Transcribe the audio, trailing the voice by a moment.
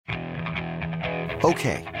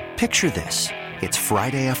Okay, picture this. It's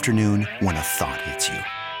Friday afternoon when a thought hits you.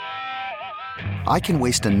 I can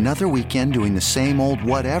waste another weekend doing the same old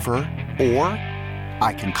whatever, or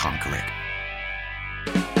I can conquer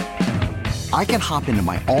it. I can hop into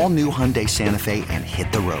my all-new Hyundai Santa Fe and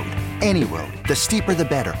hit the road. Any road. The steeper, the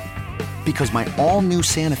better. Because my all-new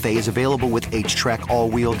Santa Fe is available with H-Track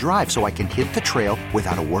all-wheel drive, so I can hit the trail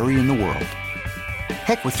without a worry in the world.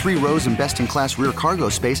 Heck, with 3 rows and best-in-class rear cargo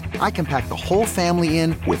space, I can pack the whole family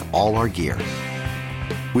in with all our gear.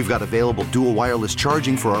 We've got available dual wireless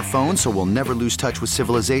charging for our phones, so we'll never lose touch with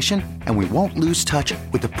civilization, and we won't lose touch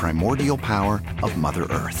with the primordial power of Mother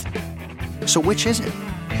Earth. So which is it?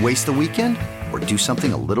 Waste the weekend or do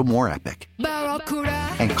something a little more epic?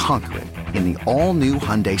 And conquer it in the all-new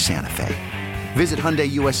Hyundai Santa Fe. Visit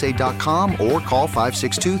HyundaiUSA.com or call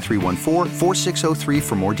 562-314-4603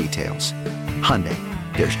 for more details. Hyundai,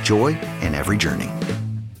 there's joy in every journey.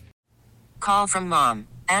 Call from mom.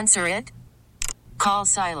 Answer it. Call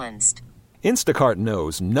silenced. Instacart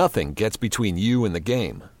knows nothing gets between you and the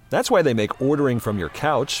game. That's why they make ordering from your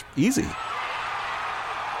couch easy.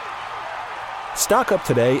 Stock up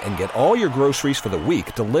today and get all your groceries for the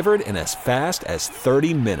week delivered in as fast as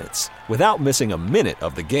 30 minutes without missing a minute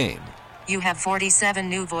of the game. You have 47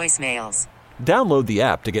 new voicemails. Download the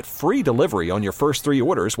app to get free delivery on your first 3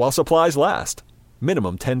 orders while supplies last.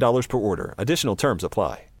 Minimum $10 per order. Additional terms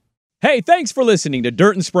apply. Hey, thanks for listening to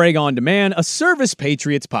Dirt and Sprague On Demand, a Service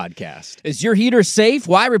Patriots podcast. Is your heater safe?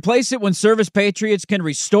 Why replace it when Service Patriots can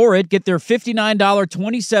restore it? Get their $59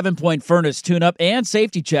 27-point furnace tune-up and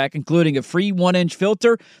safety check, including a free 1-inch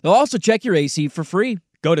filter. They'll also check your AC for free.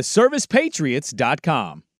 Go to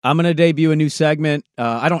ServicePatriots.com. I'm going to debut a new segment.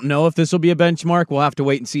 I don't know if this will be a benchmark. We'll have to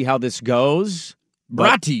wait and see how this goes.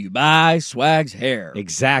 Brought to you by Swag's Hair.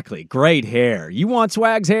 Exactly. Great hair. You want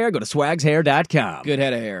Swag's Hair? Go to swagshair.com. Good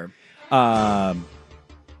head of hair.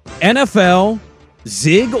 NFL,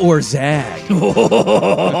 zig or zag?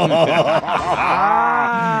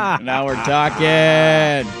 Now we're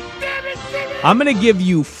talking. I'm going to give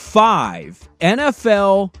you 5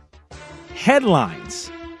 NFL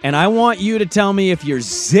headlines, and I want you to tell me if you're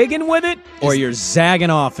zigging with it or you're zagging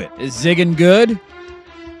off it. Is zigging good?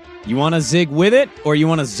 You want to zig with it or you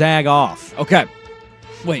want to zag off? Okay.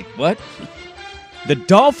 Wait, what? The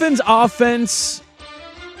Dolphins' offense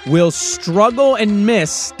will struggle and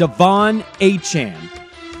miss Devon Achane.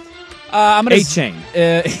 I'm gonna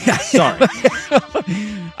Achane. Sorry.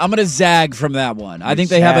 I'm going to zag from that one. I think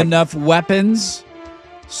they have enough weapons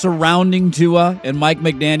surrounding Tua, and Mike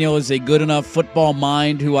McDaniel is a good enough football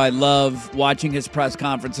mind who I love watching his press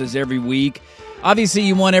conferences every week. Obviously,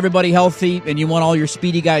 you want everybody healthy, and you want all your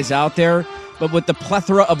speedy guys out there, but with the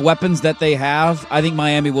plethora of weapons that they have, I think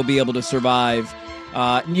Miami will be able to survive.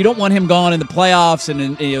 You don't want him gone in the playoffs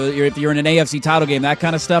and if you're in an AFC title game, that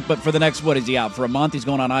kind of stuff. But for the next, what is he out for a month? He's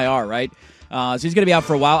going on IR, right? So he's going to be out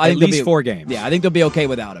for a while. I think at least 4 games. Yeah, I think they'll be okay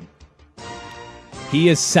without him. He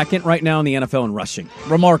is second right now in the NFL in rushing.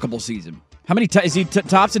 Remarkable season. How many is he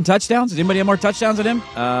tops in touchdowns? Does anybody have more touchdowns than him?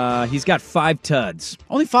 He's got 5 tuds.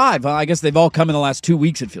 Only 5. I guess they've all come in the last 2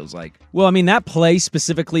 weeks, it feels like. Well, I mean, that play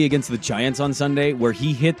specifically against the Giants on Sunday where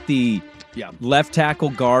he hit the left tackle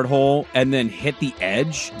guard hole and then hit the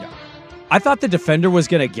edge. Yeah. I thought the defender was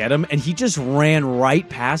going to get him, and he just ran right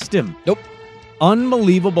past him. Nope.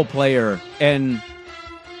 Unbelievable player, and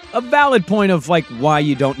a valid point of like why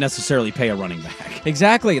you don't necessarily pay a running back.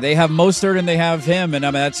 Exactly. They have Mostert and they have him, and I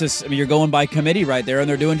mean that's just you're going by committee right there, and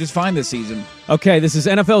they're doing just fine this season. Okay, this is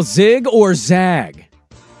NFL zig or zag.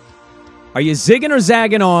 Are you zigging or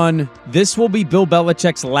zagging on this will be Bill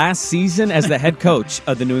Belichick's last season as the head coach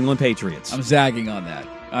of the New England Patriots? I'm zagging on that.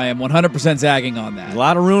 I am 100% zagging on that. A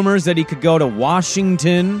lot of rumors that he could go to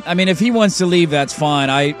Washington. I mean, if he wants to leave, that's fine.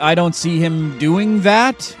 I don't see him doing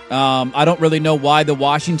that. I don't really know why the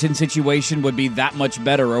Washington situation would be that much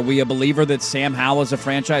better. Are we a believer that Sam Howell is a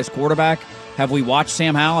franchise quarterback? Have we watched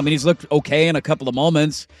Sam Howell? I mean, he's looked okay in a couple of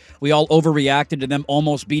moments. We all overreacted to them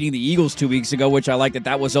almost beating the Eagles 2 weeks ago, which I like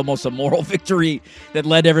that was almost a moral victory that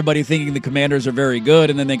led everybody thinking the Commanders are very good,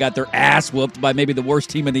 and then they got their ass whooped by maybe the worst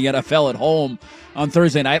team in the NFL at home on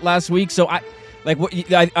Thursday night last week. So I'm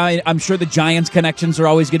sure the Giants connections are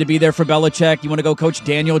always going to be there for Belichick. You want to go coach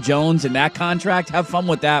Daniel Jones in that contract? Have fun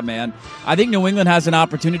with that, man. I think New England has an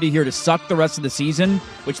opportunity here to suck the rest of the season,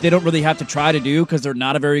 which they don't really have to try to do because they're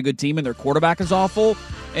not a very good team and their quarterback is awful.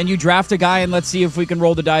 And you draft a guy and let's see if we can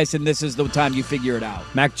roll the dice, and this is the time you figure it out.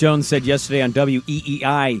 Mac Jones said yesterday on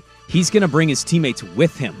WEEI he's going to bring his teammates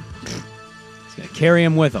with him. He's going to carry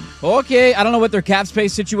him with him. Okay, I don't know what their cap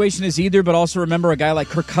space situation is either, but also remember a guy like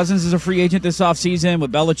Kirk Cousins is a free agent this offseason with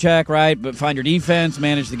Belichick, right? But find your defense,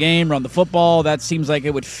 manage the game, run the football. That seems like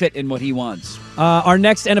it would fit in what he wants. Our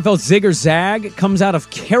next NFL zig or zag comes out of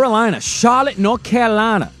Carolina, Charlotte, North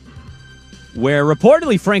Carolina, where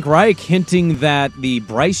reportedly Frank Reich hinting that the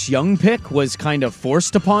Bryce Young pick was kind of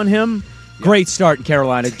forced upon him. Great start in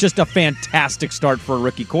Carolina. Just a fantastic start for a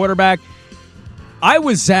rookie quarterback. I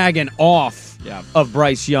was zagging off of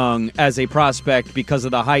Bryce Young as a prospect because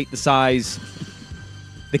of the height, the size.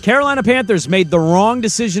 The Carolina Panthers made the wrong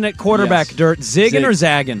decision at quarterback, Yes. Dirt. Zigging or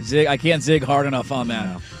zagging? Zig. I can't zig hard enough on that.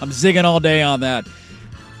 No. I'm zigging all day on that.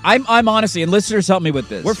 I'm honestly, and listeners help me with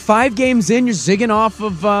this. We're 5 games in. You're zigging off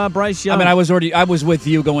of Bryce Young. I mean, I was with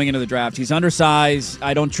you going into the draft. He's undersized.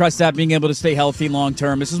 I don't trust that being able to stay healthy long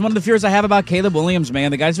term. This is one of the fears I have about Caleb Williams,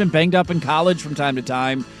 man. The guy's been banged up in college from time to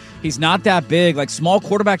time. He's not that big. Like, small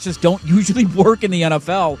quarterbacks just don't usually work in the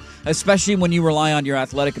NFL, especially when you rely on your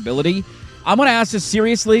athletic ability. I'm going to ask this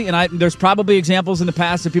seriously, and there's probably examples in the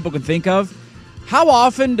past that people can think of. How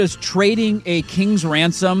often does trading a king's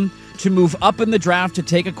ransom to move up in the draft to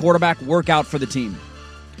take a quarterback work out for the team?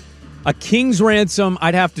 A king's ransom,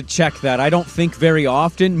 I'd have to check that. I don't think very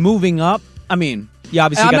often. Moving up, I mean, you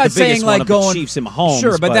obviously I'm got not the biggest saying one like of going the Chiefs and Mahomes.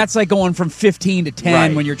 Sure, but that's like going from 15 to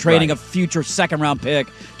 10 when you're trading right. a future second-round pick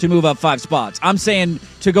to move up 5 spots. I'm saying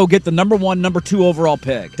to go get the number 1, number 2 overall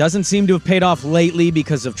pick. Doesn't seem to have paid off lately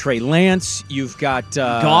because of Trey Lance. You've got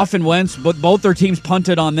Goff and Wentz, but both their teams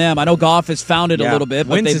punted on them. I know Goff has found it a little bit.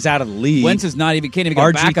 But Wentz is out of the league. Wentz is can't even get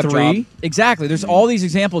a backup RG3. job. Exactly. There's all these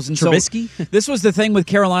examples. And Trubisky? So this was the thing with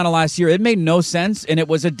Carolina last year. It made no sense, and it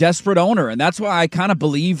was a desperate owner. And that's why I kind of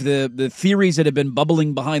believe the theories that have been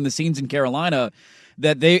bubbling behind the scenes in Carolina,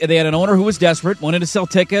 that they had an owner who was desperate, wanted to sell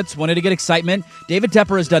tickets, wanted to get excitement. David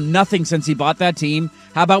Tepper has done nothing since he bought that team.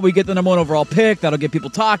 How about we get the number 1 overall pick? That'll get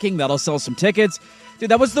people talking. That'll sell some tickets. Dude,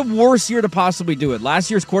 that was the worst year to possibly do it.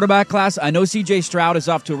 Last year's quarterback class, I know C.J. Stroud is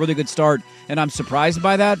off to a really good start, and I'm surprised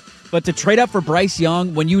by that. But to trade up for Bryce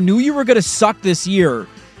Young when you knew you were going to suck this year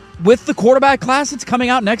with the quarterback class that's coming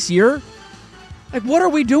out next year, like, what are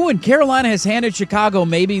we doing? Carolina has handed Chicago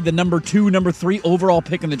maybe the number 2, number 3 overall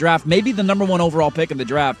pick in the draft, maybe the number 1 overall pick in the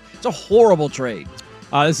draft. It's a horrible trade.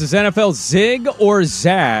 This is NFL zig or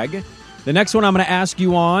zag. The next one I'm going to ask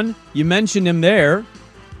you on, you mentioned him there.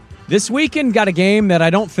 This weekend got a game that I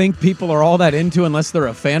don't think people are all that into unless they're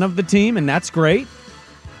a fan of the team, and that's great.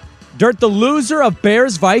 Dirt, the loser of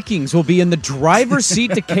Bears-Vikings will be in the driver's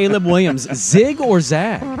seat to Caleb Williams. Zig or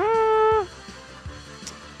zag?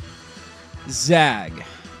 Zag.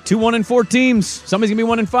 2-1-4 teams. Somebody's going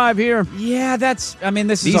to be 1-5 here. Yeah, this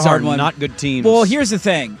is These a hard are one. not good teams. Well, here's the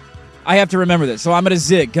thing. I have to remember this, so I'm going to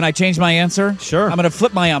zig. Can I change my answer? Sure. I'm going to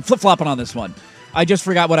flip-flopping on this one. I just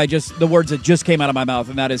forgot the words that just came out of my mouth,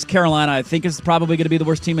 and that is Carolina, I think, is probably going to be the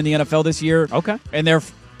worst team in the NFL this year. Okay. And their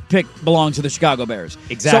pick belongs to the Chicago Bears.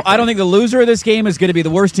 Exactly. So I don't think the loser of this game is going to be the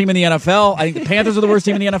worst team in the NFL. I think the Panthers are the worst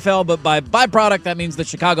team in the NFL, but by byproduct, that means the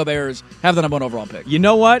Chicago Bears have the number 1 overall pick. You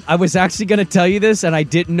know what? I was actually going to tell you this, and I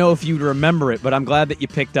didn't know if you'd remember it, but I'm glad that you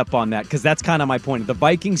picked up on that, because that's kind of my point. If the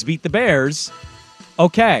Vikings beat the Bears,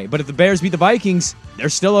 okay. But if the Bears beat the Vikings, they're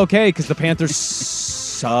still okay, because the Panthers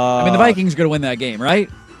suck. I mean, the Vikings are going to win that game, right?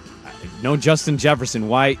 No Justin Jefferson.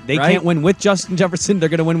 Why? They Right? can't win with Justin Jefferson. They're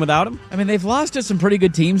going to win without him? I mean, they've lost to some pretty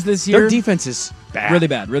good teams this year. Their defense is bad. Really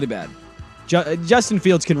bad, really bad. Justin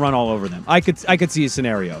Fields can run all over them. I could see a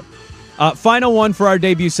scenario. Final one for our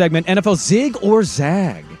debut segment, NFL zig or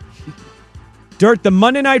zag? Dirt, the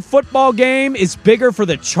Monday Night Football game is bigger for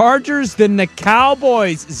the Chargers than the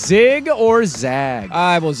Cowboys. Zig or zag?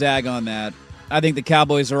 I will zag on that. I think the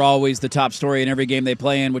Cowboys are always the top story in every game they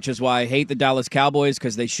play in, which is why I hate the Dallas Cowboys,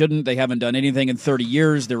 because they shouldn't. They haven't done anything in 30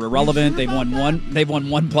 years. They're irrelevant. They've won one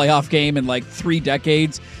playoff game in like 3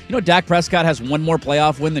 decades. You know, Dak Prescott has one more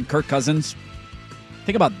playoff win than Kirk Cousins.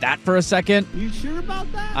 Think about that for a second. You sure about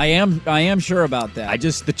that? I am sure about that.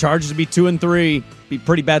 The Chargers would be 2-3. Be a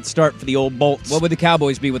pretty bad start for the old Bolts. What would the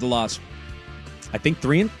Cowboys be with the loss? I think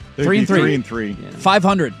 3-3. 3-3.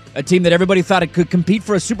 500. A team that everybody thought it could compete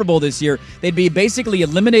for a Super Bowl this year. They'd be basically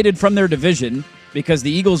eliminated from their division because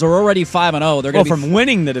the Eagles are already 5-0. They're going to be from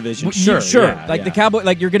winning the division. Sure. The Cowboys,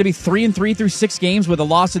 like, you're going to be 3-3 through 6 games with a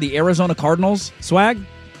loss to the Arizona Cardinals. Swag,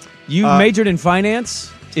 you majored in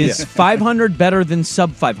finance. Is 500 better than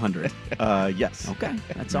sub 500? Yes. Okay,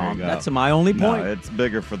 that's There all. you go. That's my only point. No, it's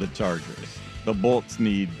bigger for the Chargers. The Bolts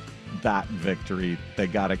need that victory. They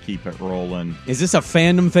got to keep it rolling. Is this a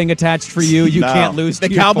fandom thing attached for you? You No. can't lose to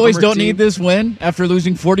The your Cowboys former don't team? need this win after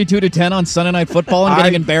losing 42-10 on Sunday Night Football and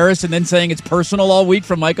getting embarrassed and then saying it's personal all week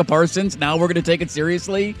from Micah Parsons. Now we're going to take it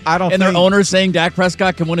seriously. And their owner saying Dak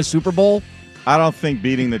Prescott can win a Super Bowl. I don't think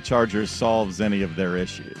beating the Chargers solves any of their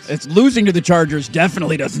issues. It's losing to the Chargers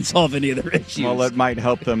definitely doesn't solve any of their issues. Well, it might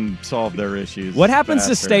help them solve their issues. What happens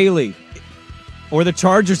faster. to Staley or the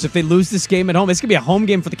Chargers if they lose this game at home? It's going to be a home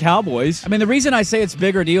game for the Cowboys. I mean, the reason I say it's a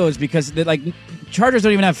bigger deal is because Chargers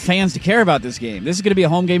don't even have fans to care about this game. This is going to be a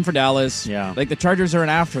home game for Dallas. Yeah. The Chargers are an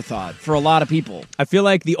afterthought for a lot of people. I feel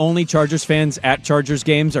like the only Chargers fans at Chargers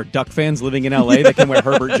games are Duck fans living in L.A. that can wear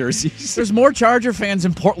Herbert jerseys. There's more Charger fans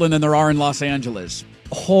in Portland than there are in Los Angeles.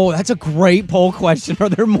 Oh, that's a great poll question. Are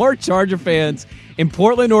there more Charger fans in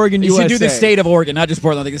Portland, Oregon, You USA? should do the state of Oregon, not just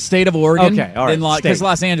Portland. Like the state of Oregon. Okay, all right, Because state.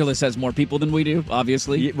 Los Angeles has more people than we do,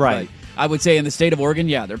 obviously. Right. But I would say in the state of Oregon,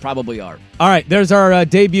 yeah, there probably are. All right, there's our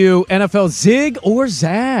debut NFL Zig or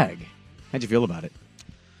Zag. How'd you feel about it?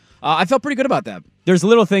 I felt pretty good about that. There's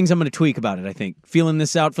little things I'm going to tweak about it, I think. Feeling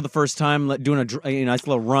this out for the first time, doing a nice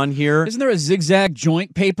little run here. Isn't there a zigzag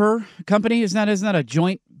joint paper company? Isn't that a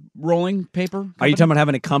joint rolling paper company? Are you talking about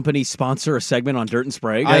having a company sponsor a segment on Dirt and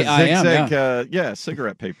Sprague? I am, Zigzag,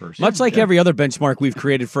 cigarette papers. Much like every other benchmark we've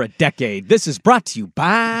created for a decade, this is brought to you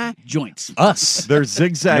by joints. Us. There's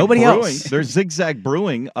Zigzag Nobody Brewing. else. There's Zigzag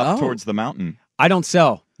Brewing up towards the mountain. I don't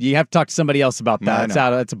sell. You have to talk to somebody else about that.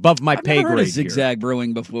 It's above my pay I've never heard grade. of Zigzag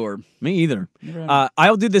Brewing before. Me either.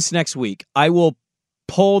 I'll do this next week. I will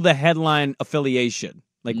pull the headline affiliation,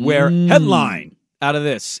 where headline out of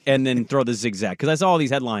this, and then throw the zigzag. Because I saw all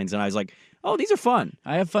these headlines, and I was like, oh, these are fun.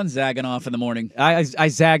 I have fun zagging off in the morning. I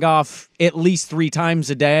zag off at least 3 times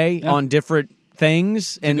a day on different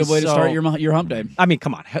things. And a good way to start your hump day. I mean,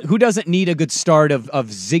 come on. Who doesn't need a good start of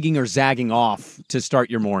zigging or zagging off to start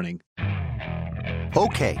your morning?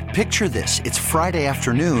 Okay, picture this. It's Friday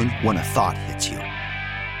afternoon when a thought hits you.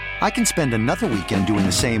 I can spend another weekend doing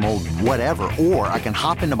the same old whatever, or I can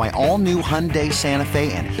hop into my all-new Hyundai Santa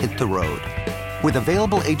Fe and hit the road. With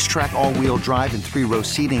available H-Track all-wheel drive and 3-row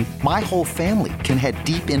seating, my whole family can head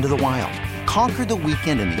deep into the wild. Conquer the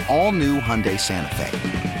weekend in the all-new Hyundai Santa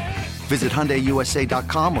Fe. Visit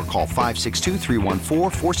HyundaiUSA.com or call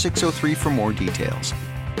 562-314-4603 for more details.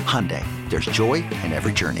 Hyundai, there's joy in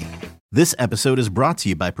every journey. This episode is brought to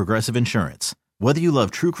you by Progressive Insurance. Whether you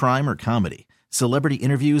love true crime or comedy, celebrity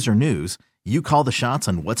interviews or news, you call the shots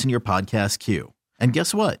on what's in your podcast queue. And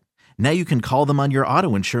guess what? Now you can call them on your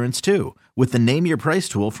auto insurance too with the Name Your Price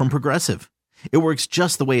tool from Progressive. It works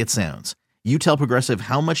just the way it sounds. You tell Progressive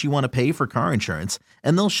how much you want to pay for car insurance,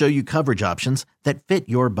 and they'll show you coverage options that fit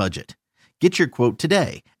your budget. Get your quote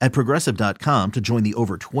today at Progressive.com to join the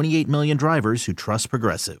over 28 million drivers who trust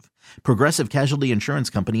Progressive. Progressive Casualty Insurance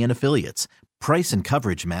Company and Affiliates. Price and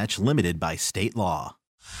coverage match limited by state law.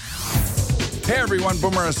 Hey everyone,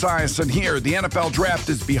 Boomer Esiason here. The NFL Draft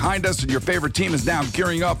is behind us and your favorite team is now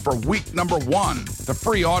gearing up for week number 1. The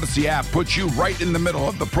free Odyssey app puts you right in the middle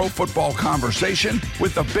of the pro football conversation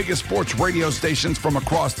with the biggest sports radio stations from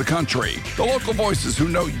across the country. The local voices who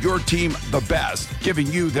know your team the best, giving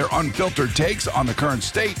you their unfiltered takes on the current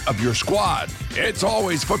state of your squad. It's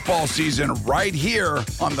always football season right here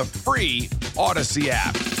on the free Odyssey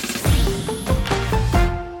app.